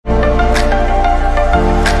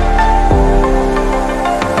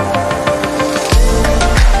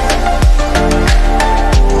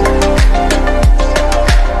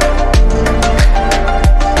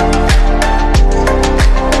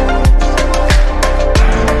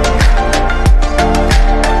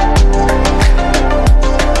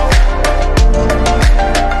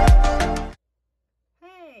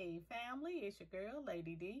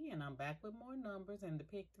numbers in the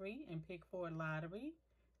Pick 3 and Pick 4 lottery.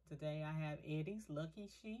 Today I have Eddie's Lucky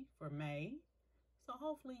Sheet for May. So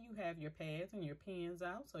hopefully you have your pads and your pens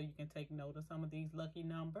out so you can take note of some of these lucky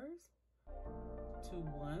numbers.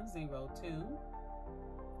 2102,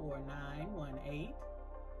 4918,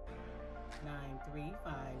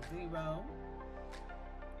 9350,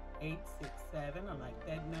 867, I like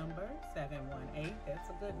that number. 718, that's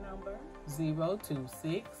a good number.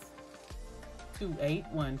 026,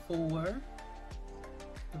 2814,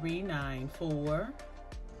 394,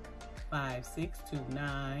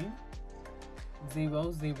 5629,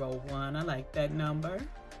 001, I like that number.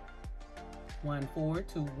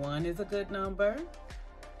 1421 is a good number.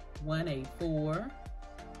 184,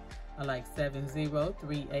 I like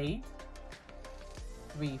 7038,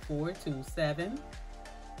 3427.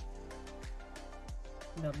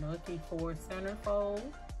 The Lucky 4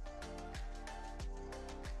 centerfold.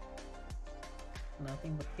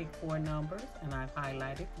 Nothing but Pick 4 numbers, and I've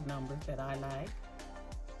highlighted the numbers that I like.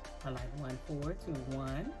 I like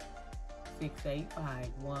 1421,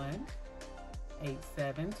 6851,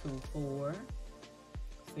 8724,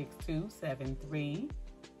 6273,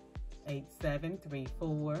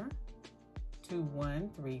 8734,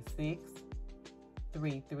 2136,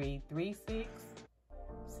 3336,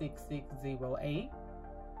 6608.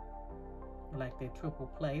 I like their triple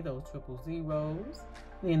play, those triple zeros.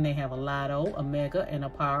 Then they have a lotto, a mega, and a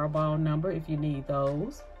Powerball number if you need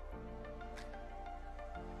those.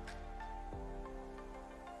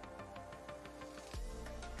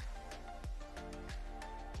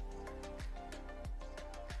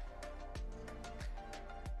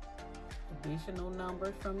 Additional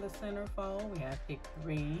numbers from the centerfold, we have Pick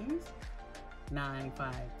 3s,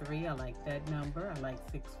 953, I like that number. I like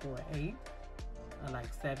 648, I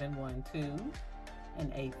like 712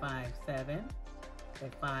 and 857.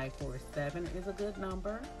 That 547 is a good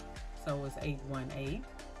number. So is 818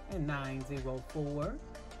 and 904.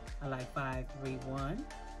 I like 531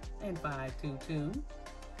 and 522.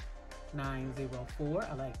 904,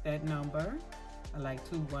 I like that number. I like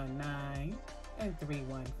 219 and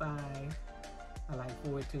 315. I like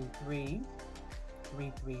 423,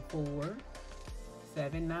 334,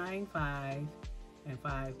 795 and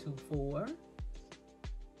 524.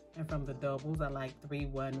 And from the doubles, I like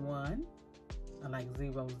 311. I like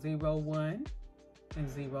 001 and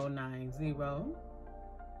 090.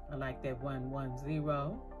 I like that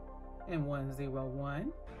 110 and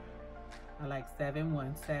 101. I like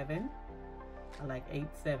 717. I like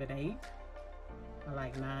 878. I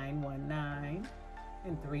like 919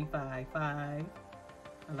 and 355.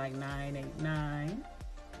 I like 989.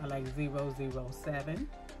 I like 007.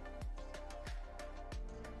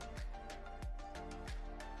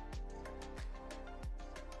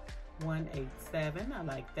 $187, I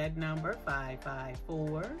like that number.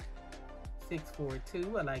 554,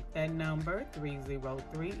 642, I like that number.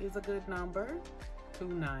 303 is a good number.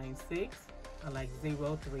 296, I like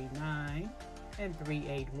 039 and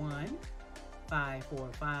 381.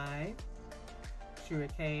 545, Sure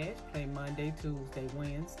Cash, play Monday, Tuesday,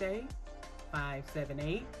 Wednesday.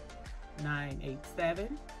 578,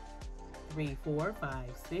 987,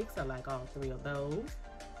 3456, I like all three of those.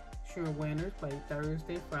 Sure Winners, play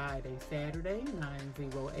Thursday, Friday, Saturday.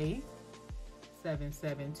 908,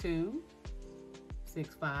 772,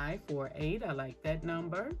 6548, I like that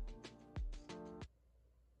number.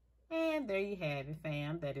 And there you have it,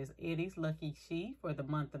 fam. That is Eddie's Lucky Sheet for the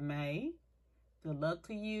month of May. Good luck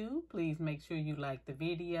to you. Please make sure you like the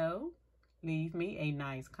video. Leave me a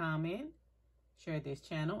nice comment. Share this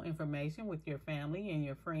channel information with your family and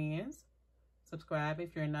your friends. Subscribe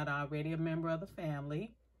if you're not already a member of the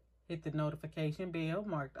family. Hit the notification bell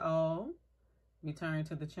marked all. Return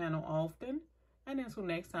to the channel often. And until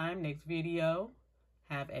next time, next video,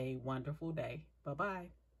 have a wonderful day.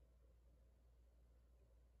 Bye-bye.